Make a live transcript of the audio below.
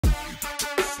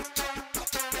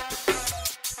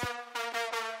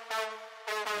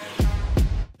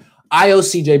I owe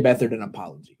CJ Beathard an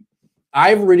apology.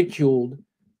 I've ridiculed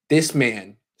this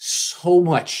man so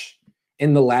much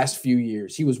in the last few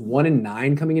years. He was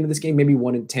 1-9 coming into this game, maybe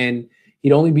 1-10.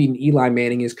 He'd only beaten Eli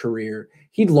Manning his career.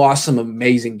 He'd lost some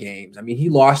amazing games. I mean, he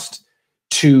lost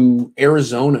to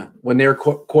Arizona when their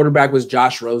quarterback was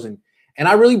Josh Rosen. And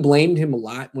I really blamed him a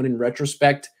lot when in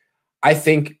retrospect, I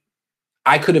think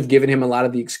I could have given him a lot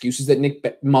of the excuses that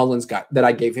Nick Mullins got, that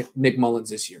I gave him, Nick Mullins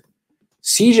this year.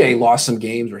 CJ lost some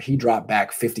games where he dropped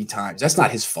back 50 times. That's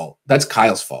not his fault. That's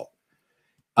Kyle's fault.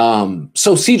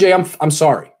 So CJ, I'm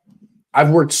sorry. I've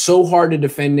worked so hard to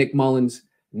defend Nick Mullins.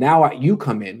 Now you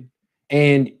come in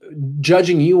and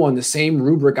judging you on the same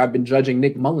rubric I've been judging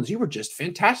Nick Mullins. You were just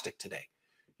fantastic today.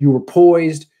 You were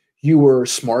poised. You were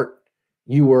smart.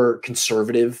 You were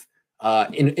conservative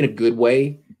in a good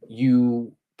way.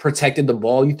 You protected the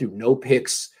ball. You threw no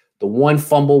picks. The one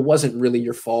fumble wasn't really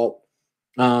your fault.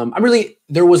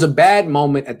 There was a bad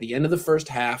moment at the end of the first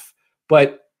half,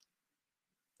 but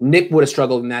Nick would have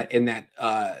struggled in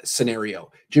that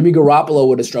scenario. Jimmy Garoppolo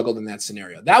would have struggled in that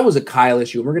scenario. That was a Kyle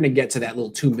issue. And we're going to get to that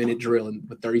little 2-minute drill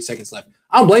with 30 seconds left.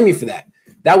 I don't blame you for that.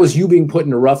 That was you being put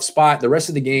in a rough spot. The rest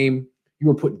of the game, you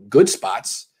were put in good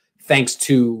spots thanks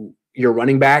to your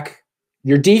running back,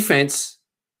 your defense,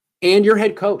 and your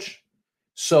head coach.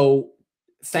 So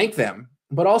thank them,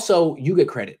 but also you get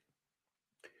credit.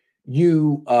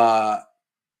 You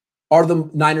are the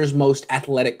Niners' most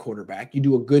athletic quarterback. You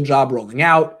do a good job rolling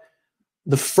out.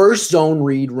 The first zone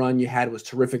read run you had was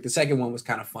terrific. The second one was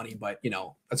kind of funny, but,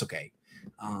 that's okay.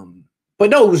 But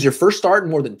no, it was your first start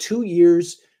in more than 2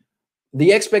 years.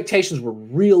 The expectations were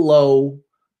real low.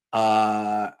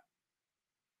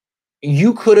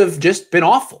 You could have just been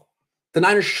awful. The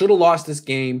Niners should have lost this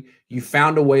game. You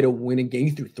found a way to win a game.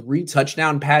 You threw 3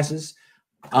 touchdown passes.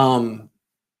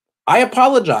 I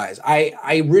apologize.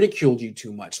 I ridiculed you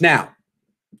too much. Now,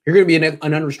 you're going to be an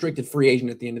unrestricted free agent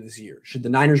at the end of this year. Should the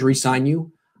Niners re-sign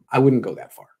you? I wouldn't go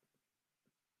that far.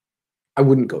 I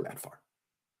wouldn't go that far.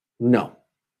 No.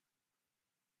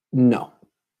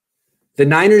 The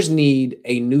Niners need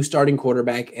a new starting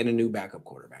quarterback and a new backup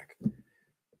quarterback.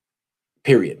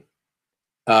 Period.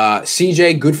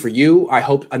 CJ, good for you. I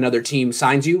hope another team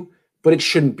signs you, but it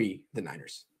shouldn't be the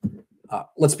Niners.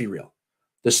 Let's be real.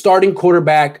 The starting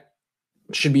quarterback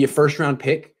should be a first-round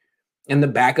pick, and the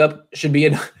backup should be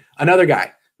another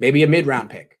guy, maybe a mid-round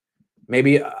pick,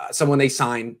 maybe someone they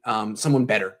sign, someone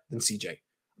better than CJ.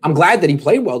 I'm glad that he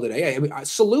played well today. I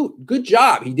salute. Good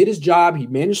job. He did his job. He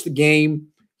managed the game.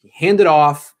 He handed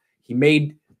off. He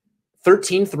made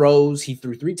 13 throws. He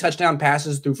threw 3 touchdown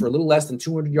passes, threw for a little less than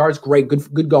 200 yards. Great.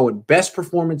 Good going. Best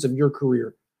performance of your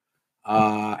career.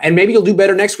 And maybe you'll do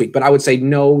better next week, but I would say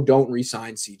no, don't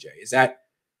re-sign CJ. Is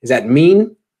that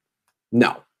mean?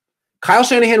 No. Kyle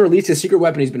Shanahan released his secret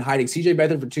weapon he's been hiding. CJ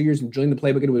Beathard for 2 years and joined the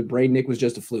playbook into his brain. Nick was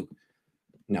just a fluke.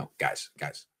 No, guys.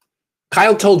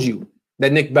 Kyle told you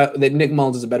that Nick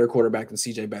Mullins is a better quarterback than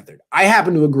CJ Beathard. I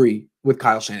happen to agree with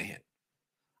Kyle Shanahan.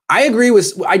 I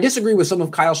disagree with some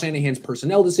of Kyle Shanahan's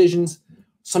personnel decisions,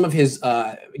 some of his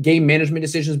game management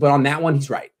decisions, but on that one, he's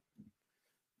right.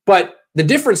 But the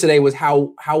difference today was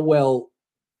how well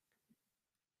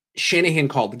Shanahan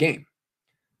called the game.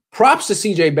 Props to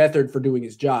CJ Beathard for doing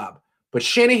his job, but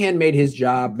Shanahan made his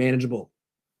job manageable,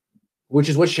 which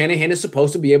is what Shanahan is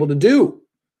supposed to be able to do.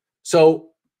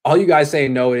 So all you guys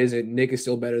saying, no, it isn't. Nick is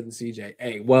still better than CJ.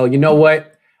 Hey, well, you know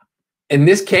what? In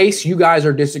this case, you guys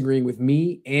are disagreeing with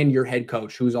me and your head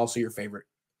coach, who is also your favorite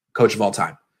coach of all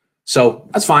time. So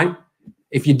that's fine.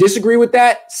 If you disagree with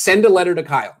that, send a letter to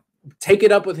Kyle. Take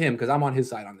it up with him because I'm on his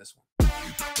side on this one.